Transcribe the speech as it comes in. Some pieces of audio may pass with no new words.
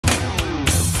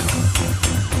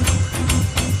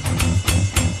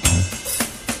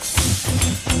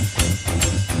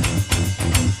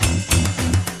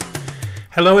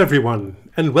Hello everyone,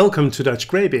 and welcome to Dutch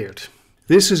Greybeard.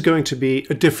 This is going to be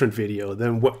a different video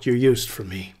than what you're used from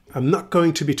me. I'm not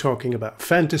going to be talking about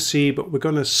fantasy, but we're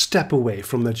going to step away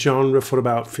from that genre for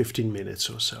about 15 minutes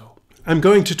or so. I'm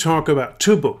going to talk about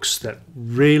two books that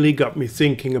really got me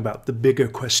thinking about the bigger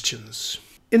questions.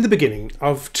 In the beginning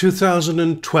of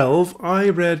 2012, I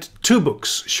read two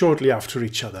books shortly after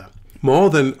each other.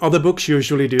 More than other books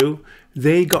usually do,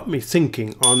 they got me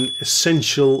thinking on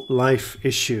essential life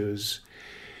issues.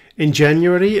 In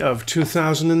January of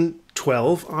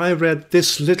 2012, I read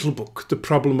this little book, The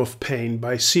Problem of Pain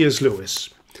by C.S. Lewis.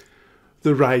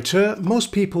 The writer,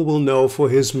 most people will know for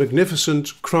his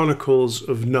magnificent Chronicles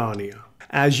of Narnia.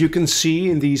 As you can see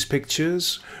in these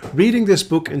pictures, reading this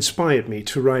book inspired me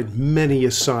to write many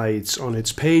asides on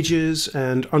its pages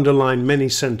and underline many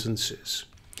sentences.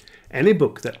 Any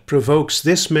book that provokes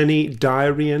this many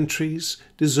diary entries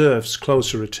deserves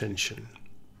closer attention.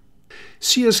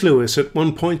 C.S. Lewis at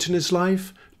one point in his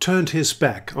life turned his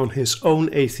back on his own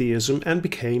atheism and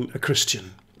became a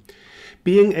Christian.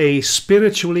 Being a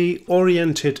spiritually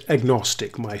oriented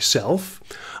agnostic myself,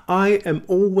 I am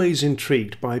always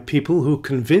intrigued by people who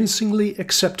convincingly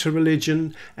accept a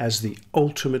religion as the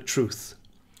ultimate truth.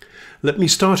 Let me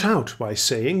start out by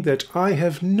saying that I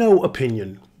have no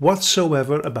opinion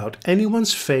whatsoever about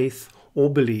anyone's faith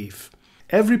or belief.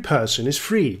 Every person is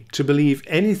free to believe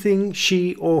anything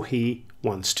she or he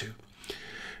wants to.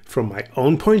 From my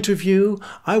own point of view,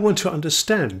 I want to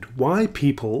understand why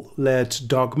people let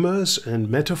dogmas and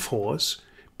metaphors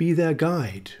be their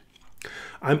guide.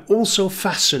 I'm also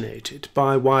fascinated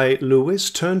by why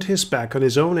Lewis turned his back on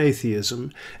his own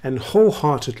atheism and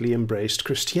wholeheartedly embraced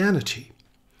Christianity.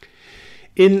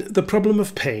 In The Problem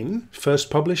of Pain,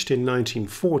 first published in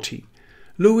 1940,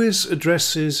 Lewis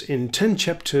addresses in 10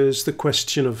 chapters the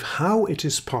question of how it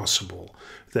is possible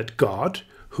that God,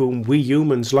 whom we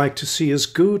humans like to see as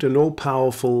good and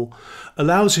all-powerful,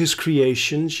 allows his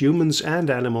creations, humans and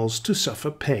animals, to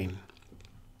suffer pain.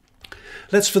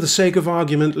 Let's, for the sake of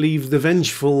argument, leave the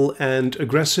vengeful and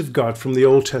aggressive God from the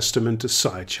Old Testament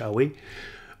aside, shall we?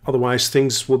 Otherwise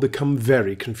things will become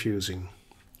very confusing.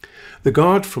 The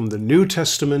God from the New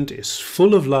Testament is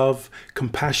full of love,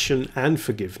 compassion and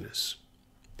forgiveness.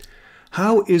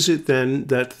 How is it then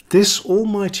that this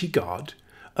Almighty God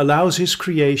allows his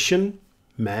creation,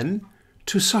 men,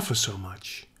 to suffer so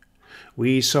much?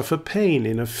 We suffer pain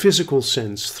in a physical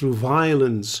sense through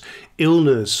violence,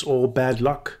 illness or bad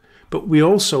luck, but we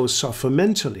also suffer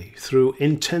mentally through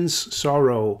intense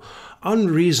sorrow,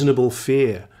 unreasonable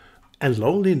fear and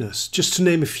loneliness, just to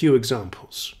name a few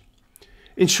examples.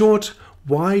 In short,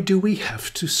 why do we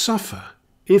have to suffer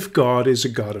if God is a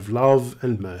God of love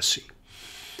and mercy?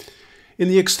 In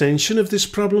the extension of this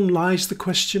problem lies the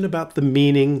question about the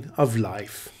meaning of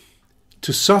life.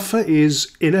 To suffer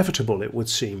is inevitable, it would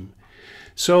seem.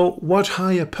 So what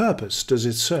higher purpose does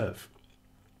it serve?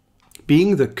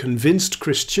 Being the convinced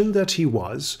Christian that he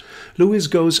was, Lewis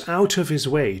goes out of his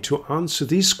way to answer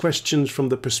these questions from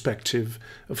the perspective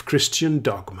of Christian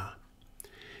dogma.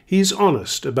 He is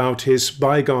honest about his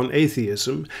bygone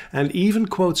atheism and even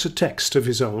quotes a text of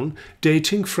his own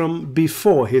dating from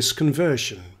before his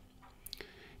conversion.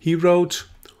 He wrote,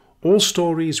 "All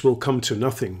stories will come to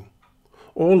nothing.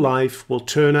 All life will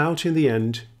turn out in the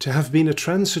end to have been a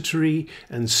transitory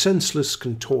and senseless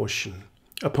contortion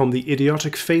upon the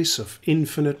idiotic face of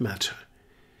infinite matter.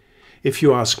 If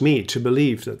you ask me to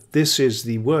believe that this is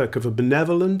the work of a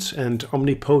benevolent and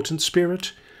omnipotent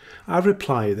spirit, I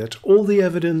reply that all the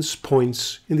evidence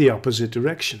points in the opposite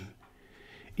direction.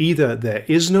 Either there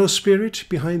is no spirit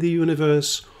behind the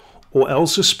universe, or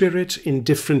else a spirit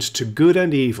indifferent to good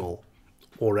and evil,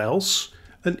 or else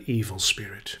an evil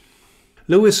spirit."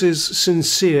 Lewis's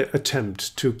sincere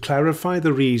attempt to clarify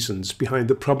the reasons behind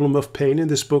the problem of pain in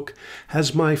this book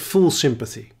has my full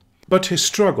sympathy, but his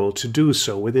struggle to do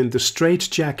so within the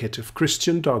straitjacket of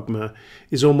Christian dogma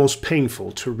is almost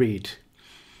painful to read.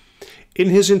 In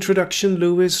his introduction,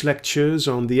 Lewis lectures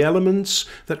on the elements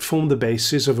that form the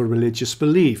basis of a religious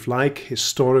belief, like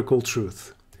historical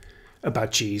truth.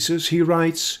 About Jesus, he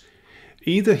writes,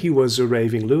 "Either he was a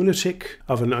raving lunatic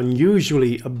of an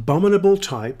unusually abominable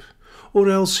type, or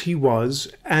else he was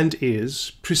and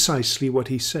is precisely what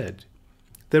he said.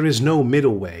 There is no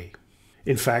middle way."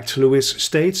 In fact, Lewis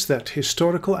states that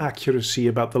historical accuracy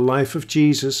about the life of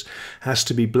Jesus has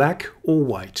to be black or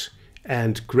white,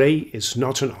 and grey is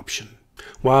not an option.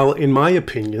 While, in my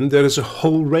opinion, there is a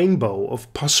whole rainbow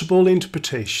of possible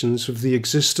interpretations of the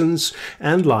existence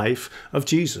and life of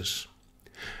Jesus.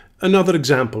 Another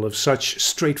example of such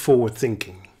straightforward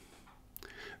thinking.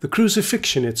 The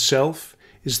crucifixion itself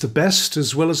is the best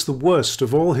as well as the worst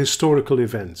of all historical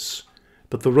events.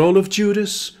 but the role of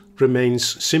Judas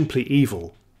remains simply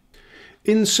evil.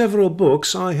 In several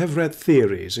books I have read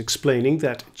theories explaining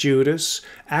that Judas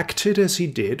acted as he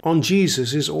did on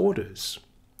Jesus' orders.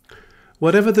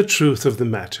 Whatever the truth of the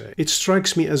matter, it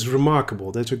strikes me as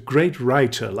remarkable that a great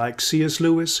writer like C.S.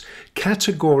 Lewis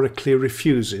categorically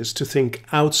refuses to think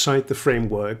outside the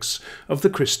frameworks of the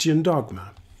Christian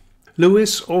dogma.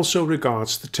 Lewis also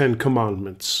regards the Ten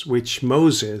Commandments, which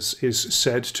Moses is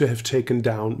said to have taken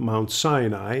down Mount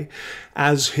Sinai,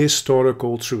 as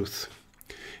historical truth.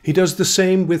 He does the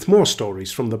same with more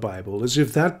stories from the Bible, as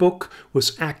if that book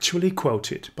was actually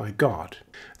quoted by God.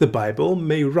 The Bible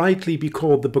may rightly be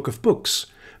called the book of books,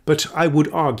 but I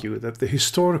would argue that the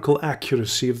historical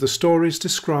accuracy of the stories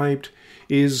described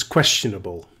is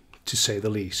questionable, to say the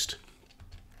least.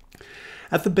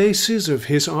 At the basis of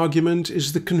his argument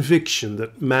is the conviction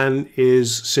that man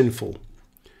is sinful.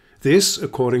 This,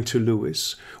 according to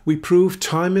Lewis, we prove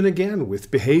time and again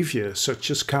with behavior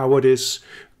such as cowardice,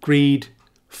 greed,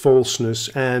 falseness,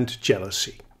 and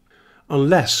jealousy.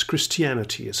 Unless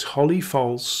Christianity is wholly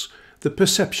false, the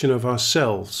perception of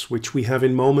ourselves, which we have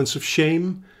in moments of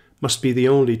shame, must be the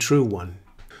only true one.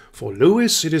 For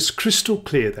Lewis, it is crystal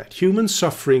clear that human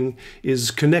suffering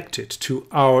is connected to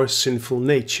our sinful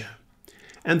nature.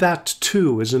 And that,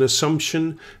 too, is an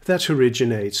assumption that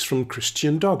originates from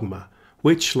Christian dogma,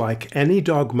 which, like any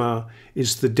dogma,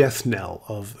 is the death knell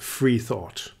of free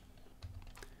thought.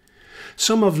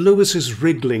 Some of Lewis's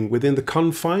wriggling within the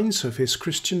confines of his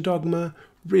Christian dogma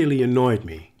really annoyed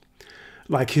me,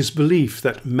 like his belief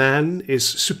that man is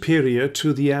superior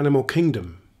to the animal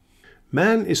kingdom.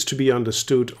 Man is to be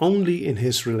understood only in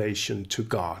his relation to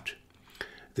God.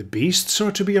 The beasts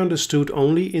are to be understood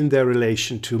only in their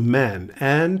relation to man,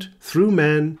 and, through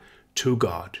man, to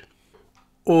God.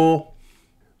 Or,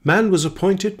 man was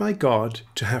appointed by God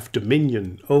to have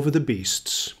dominion over the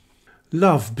beasts.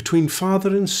 Love between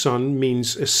father and son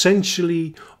means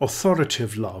essentially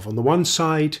authoritative love on the one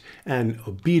side and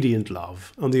obedient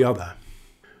love on the other.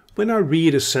 When I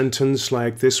read a sentence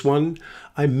like this one,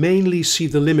 I mainly see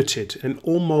the limited and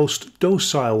almost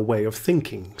docile way of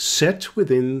thinking set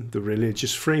within the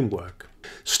religious framework.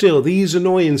 Still, these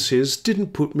annoyances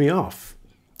didn't put me off.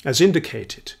 As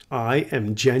indicated, I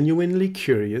am genuinely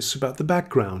curious about the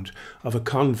background of a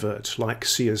convert like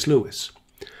C.S. Lewis.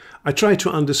 I try to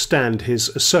understand his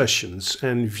assertions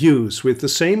and views with the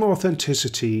same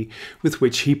authenticity with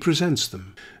which he presents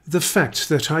them. The fact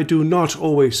that I do not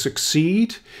always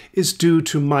succeed is due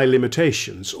to my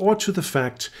limitations, or to the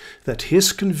fact that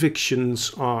his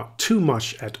convictions are too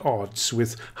much at odds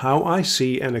with how I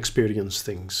see and experience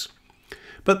things.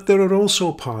 But there are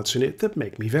also parts in it that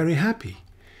make me very happy.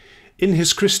 In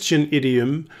his Christian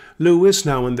idiom, Lewis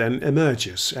now and then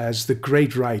emerges as the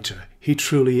great writer he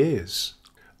truly is.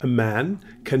 A man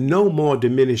can no more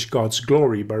diminish God's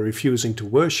glory by refusing to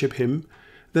worship him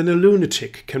than a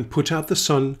lunatic can put out the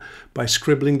sun by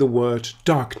scribbling the word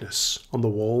darkness on the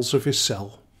walls of his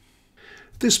cell.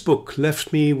 This book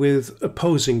left me with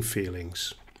opposing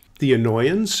feelings: the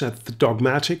annoyance at the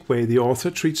dogmatic way the author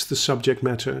treats the subject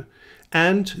matter,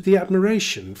 and the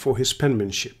admiration for his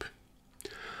penmanship.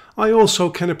 I also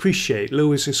can appreciate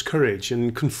Lewis's courage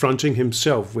in confronting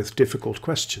himself with difficult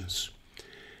questions.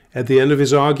 At the end of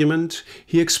his argument,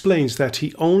 he explains that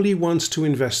he only wants to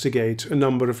investigate a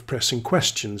number of pressing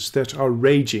questions that are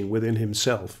raging within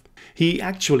himself. He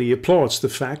actually applauds the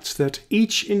fact that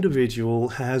each individual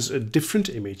has a different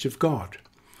image of God.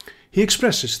 He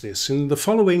expresses this in the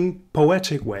following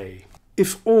poetic way: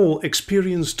 if all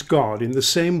experienced God in the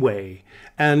same way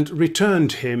and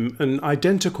returned him an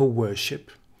identical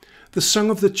worship, the song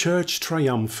of the church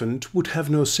triumphant would have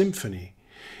no symphony.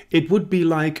 It would be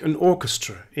like an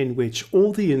orchestra in which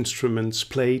all the instruments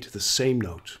played the same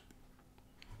note.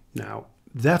 Now,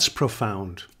 that's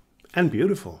profound and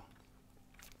beautiful.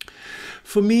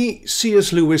 For me,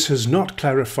 C.S. Lewis has not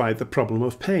clarified the problem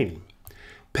of pain.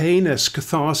 Pain as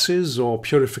catharsis or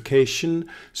purification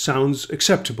sounds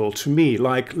acceptable to me,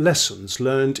 like lessons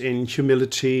learned in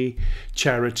humility,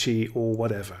 charity, or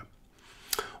whatever.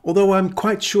 Although I'm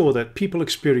quite sure that people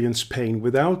experience pain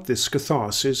without this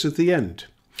catharsis at the end.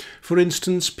 For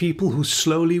instance, people who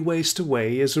slowly waste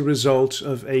away as a result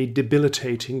of a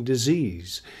debilitating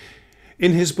disease.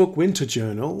 In his book Winter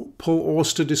Journal, Paul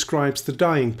Auster describes the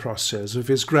dying process of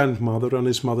his grandmother on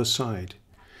his mother's side.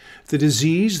 The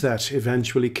disease that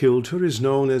eventually killed her is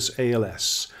known as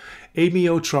ALS,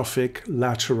 amyotrophic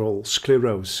lateral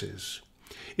sclerosis.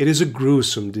 It is a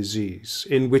gruesome disease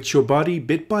in which your body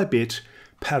bit by bit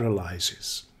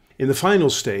paralyzes. In the final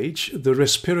stage, the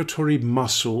respiratory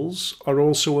muscles are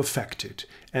also affected,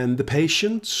 and the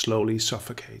patient slowly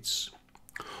suffocates.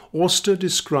 Auster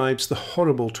describes the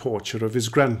horrible torture of his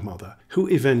grandmother, who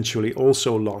eventually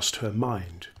also lost her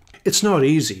mind. It's not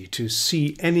easy to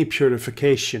see any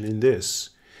purification in this.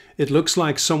 It looks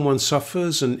like someone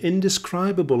suffers an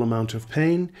indescribable amount of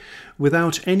pain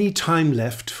without any time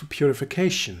left for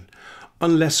purification,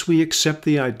 unless we accept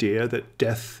the idea that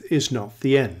death is not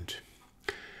the end.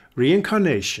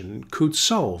 Reincarnation could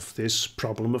solve this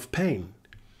problem of pain.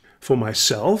 For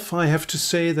myself, I have to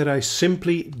say that I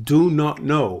simply do not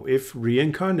know if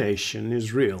reincarnation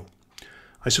is real.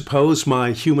 I suppose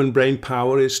my human brain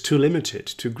power is too limited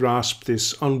to grasp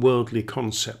this unworldly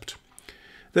concept.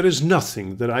 There is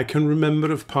nothing that I can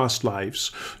remember of past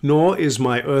lives, nor is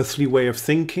my earthly way of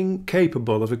thinking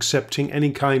capable of accepting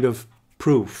any kind of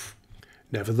proof.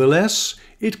 Nevertheless,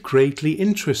 it greatly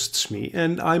interests me,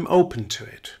 and I'm open to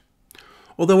it.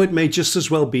 Although it may just as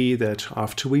well be that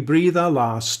after we breathe our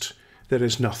last, there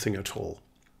is nothing at all.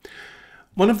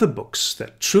 One of the books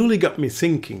that truly got me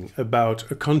thinking about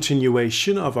a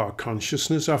continuation of our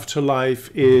consciousness after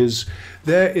life is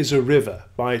There is a River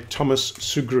by Thomas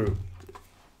Sugrue.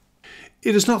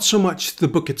 It is not so much the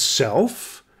book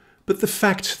itself, but the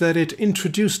fact that it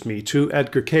introduced me to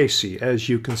Edgar Cayce, as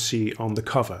you can see on the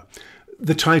cover.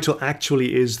 The title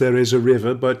actually is There is a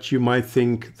River, but you might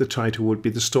think the title would be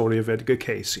The Story of Edgar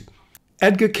Cayce.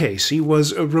 Edgar Cayce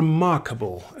was a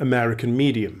remarkable American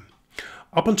medium.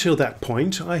 Up until that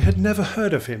point, I had never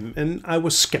heard of him, and I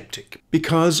was skeptic,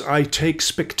 because I take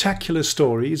spectacular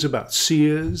stories about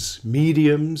seers,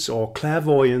 mediums, or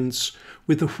clairvoyants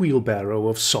with a wheelbarrow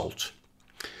of salt.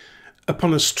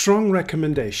 Upon a strong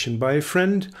recommendation by a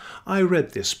friend, I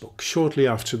read this book shortly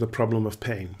after The Problem of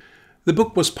Pain. The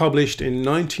book was published in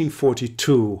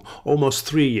 1942, almost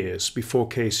 3 years before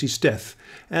Cayce's death,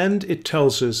 and it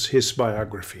tells us his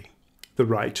biography. The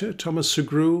writer, Thomas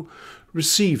Sugrue,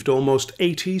 received almost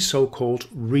 80 so-called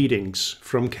readings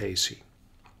from Cayce.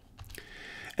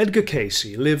 Edgar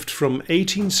Cayce lived from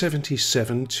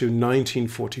 1877 to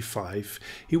 1945.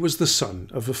 He was the son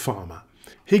of a farmer.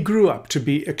 He grew up to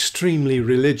be extremely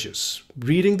religious,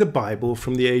 reading the Bible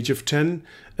from the age of 10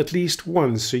 at least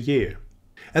once a year.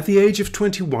 At the age of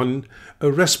 21, a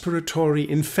respiratory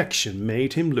infection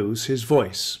made him lose his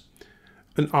voice.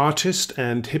 An artist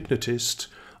and hypnotist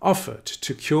offered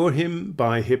to cure him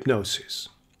by hypnosis.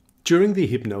 During the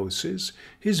hypnosis,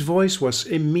 his voice was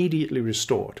immediately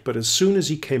restored, but as soon as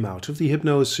he came out of the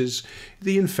hypnosis,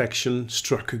 the infection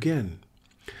struck again.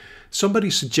 Somebody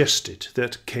suggested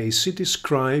that Cayce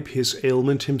describe his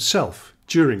ailment himself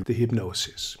during the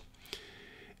hypnosis.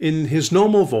 In his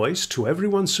normal voice, to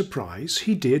everyone's surprise,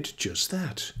 he did just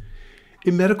that.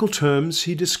 In medical terms,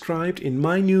 he described in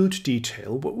minute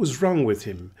detail what was wrong with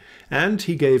him, and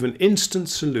he gave an instant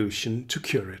solution to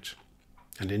cure it.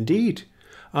 And indeed,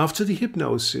 after the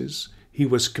hypnosis, he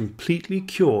was completely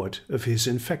cured of his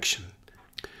infection.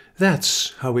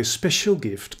 That's how his special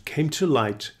gift came to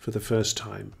light for the first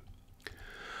time.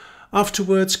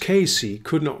 Afterwards, Cayce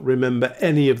could not remember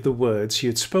any of the words he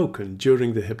had spoken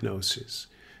during the hypnosis.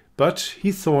 But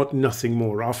he thought nothing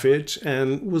more of it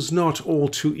and was not all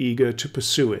too eager to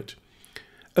pursue it.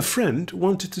 A friend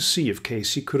wanted to see if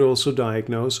Cayce could also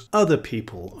diagnose other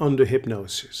people under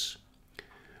hypnosis.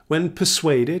 When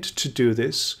persuaded to do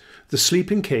this, the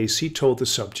sleeping Cayce told the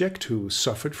subject, who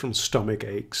suffered from stomach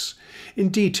aches, in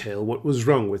detail what was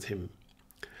wrong with him.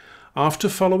 After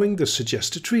following the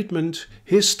suggested treatment,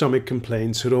 his stomach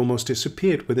complaints had almost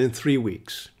disappeared within 3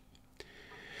 weeks.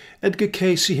 Edgar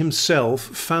Cayce himself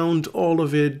found all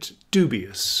of it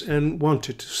dubious and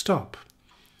wanted to stop.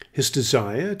 His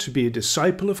desire to be a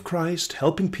disciple of Christ,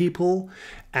 helping people,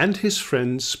 and his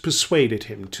friends persuaded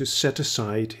him to set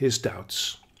aside his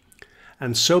doubts.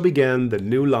 And so began the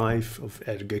new life of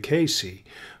Edgar Cayce,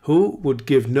 who would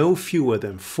give no fewer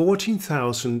than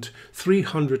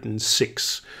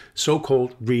 14,306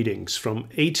 so-called readings from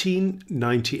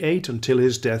 1898 until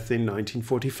his death in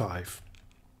 1945.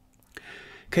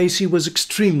 Cayce was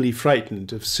extremely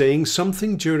frightened of saying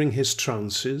something during his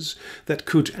trances that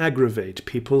could aggravate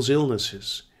people's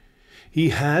illnesses.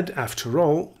 He had, after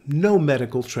all, no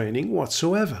medical training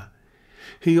whatsoever.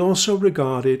 He also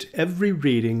regarded every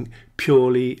reading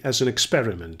purely as an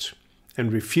experiment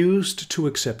and refused to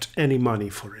accept any money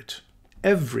for it.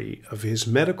 Every of his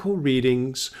medical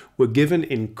readings were given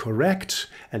in correct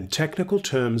and technical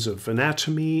terms of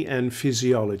anatomy and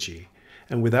physiology,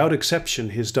 and without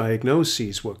exception his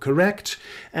diagnoses were correct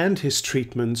and his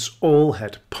treatments all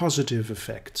had positive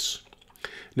effects.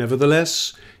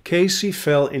 Nevertheless, Cayce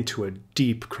fell into a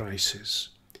deep crisis.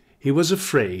 He was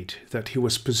afraid that he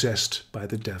was possessed by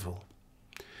the devil.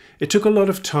 It took a lot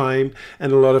of time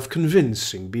and a lot of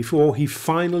convincing before he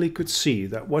finally could see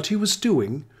that what he was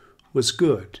doing was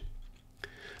good.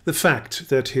 The fact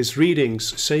that his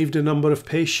readings saved a number of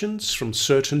patients from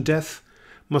certain death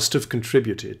must have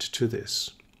contributed to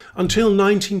this. Until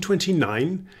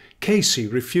 1929, Cayce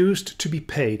refused to be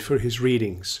paid for his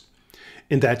readings.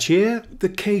 In that year, the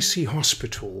Cayce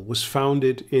Hospital was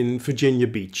founded in Virginia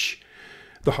Beach.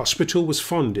 The hospital was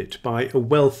funded by a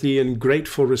wealthy and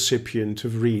grateful recipient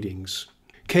of readings.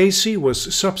 Cayce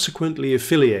was subsequently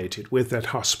affiliated with that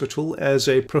hospital as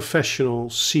a professional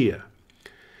seer.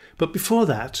 But before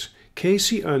that,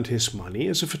 Cayce earned his money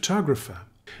as a photographer.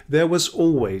 There was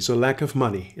always a lack of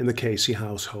money in the Cayce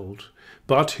household,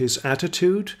 but his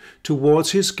attitude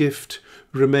towards his gift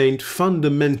remained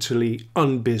fundamentally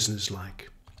unbusinesslike.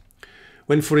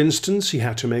 When, for instance, he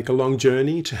had to make a long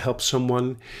journey to help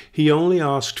someone, he only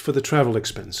asked for the travel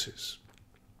expenses.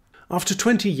 After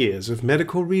 20 years of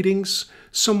medical readings,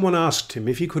 someone asked him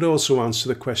if he could also answer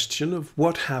the question of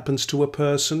what happens to a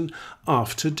person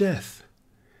after death.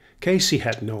 Cayce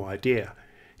had no idea.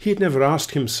 He had never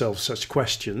asked himself such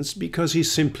questions because he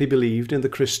simply believed in the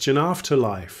Christian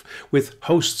afterlife, with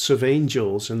hosts of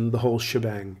angels and the whole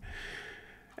shebang.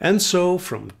 And so,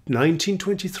 from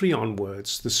 1923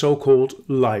 onwards, the so-called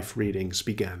life readings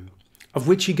began, of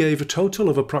which he gave a total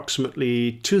of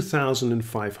approximately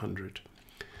 2,500.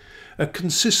 A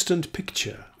consistent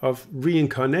picture of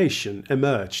reincarnation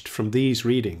emerged from these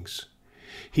readings.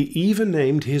 He even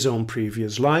named his own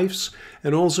previous lives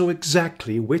and also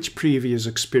exactly which previous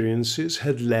experiences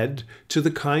had led to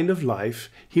the kind of life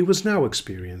he was now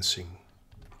experiencing.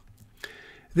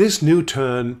 This new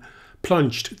turn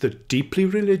plunged the deeply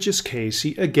religious Cayce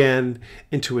again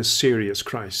into a serious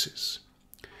crisis.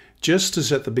 Just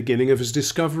as at the beginning of his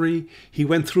discovery, he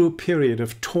went through a period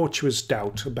of tortuous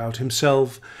doubt about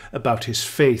himself, about his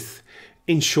faith,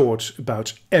 in short,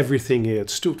 about everything he had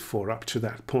stood for up to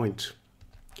that point.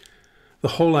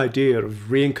 The whole idea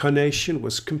of reincarnation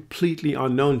was completely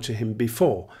unknown to him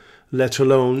before, let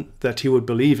alone that he would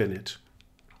believe in it.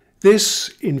 This,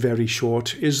 in very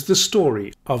short, is the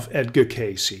story of Edgar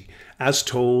Cayce, as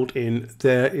told in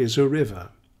There is a River.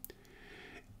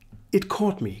 It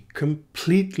caught me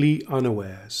completely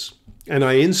unawares, and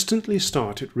I instantly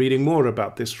started reading more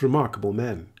about this remarkable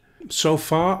man. So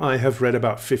far I have read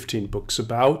about 15 books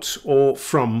about or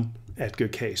from Edgar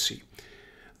Cayce.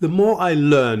 The more I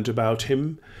learned about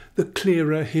him, the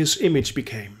clearer his image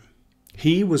became.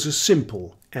 He was a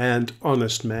simple and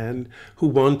honest man who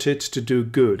wanted to do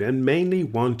good and mainly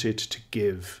wanted to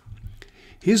give.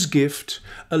 His gift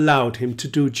allowed him to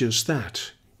do just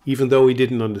that, even though he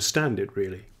didn't understand it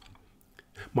really.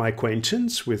 My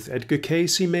acquaintance with Edgar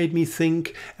Cayce made me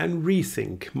think and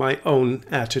rethink my own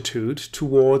attitude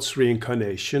towards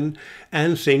reincarnation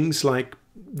and things like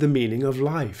the meaning of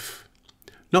life.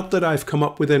 Not that I've come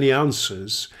up with any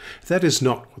answers. That is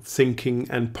not what thinking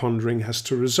and pondering has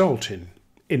to result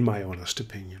in my honest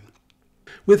opinion.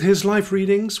 With his life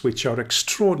readings, which are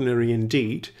extraordinary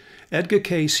indeed, Edgar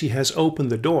Cayce has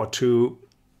opened the door to,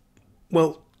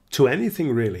 well, to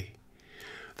anything really.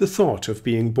 The thought of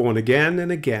being born again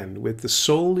and again with the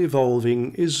soul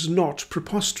evolving is not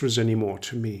preposterous anymore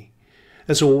to me.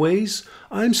 As always,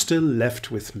 I'm still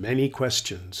left with many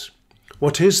questions.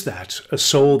 What is that, a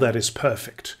soul that is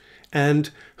perfect?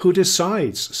 And who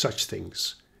decides such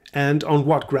things? And on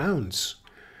what grounds?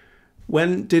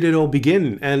 When did it all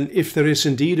begin? And if there is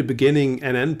indeed a beginning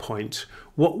and end point,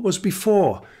 what was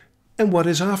before and what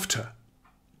is after?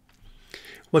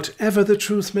 Whatever the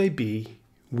truth may be,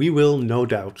 we will no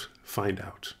doubt find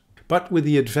out. But with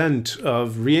the advent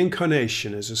of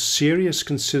reincarnation as a serious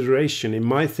consideration in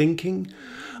my thinking,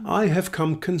 I have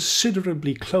come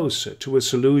considerably closer to a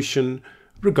solution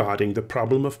regarding the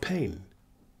problem of pain.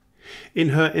 In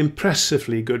her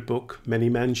impressively good book, Many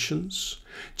Mansions,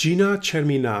 Gina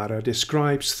Cerminara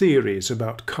describes theories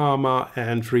about karma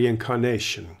and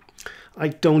reincarnation. I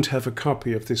don't have a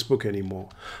copy of this book anymore.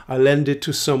 I lent it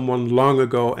to someone long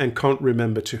ago and can't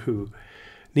remember to who.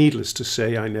 Needless to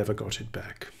say, I never got it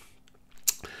back.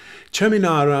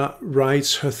 Cerminara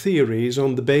writes her theories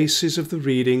on the basis of the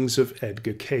readings of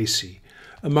Edgar Cayce,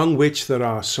 among which there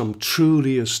are some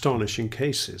truly astonishing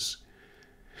cases.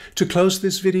 To close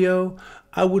this video,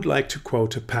 I would like to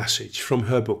quote a passage from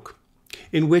her book,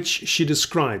 in which she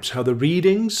describes how the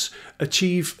readings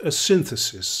achieve a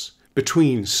synthesis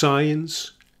between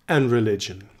science and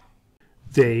religion.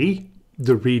 They,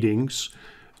 the readings,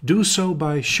 do so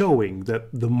by showing that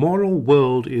the moral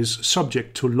world is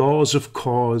subject to laws of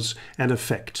cause and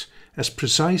effect as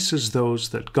precise as those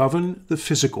that govern the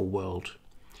physical world.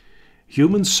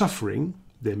 Human suffering,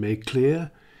 they make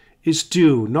clear, is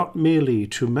due not merely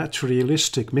to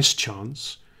materialistic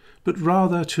mischance, but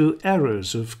rather to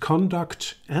errors of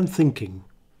conduct and thinking.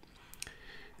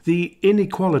 The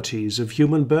inequalities of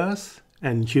human birth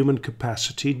and human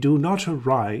capacity do not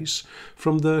arise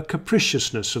from the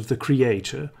capriciousness of the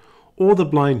Creator or the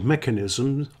blind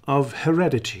mechanism of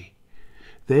heredity.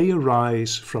 They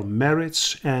arise from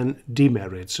merits and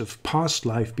demerits of past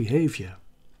life behavior.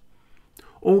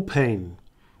 All pain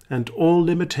and all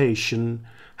limitation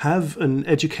have an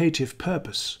educative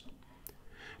purpose.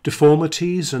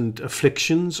 Deformities and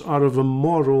afflictions are of a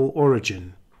moral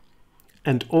origin,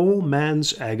 and all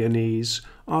man's agonies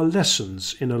are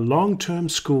lessons in a long-term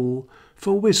school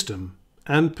for wisdom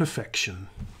and perfection.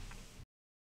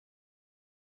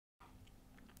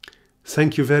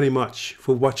 Thank you very much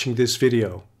for watching this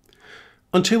video.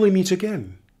 Until we meet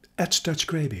again at Dutch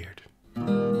Greybeard.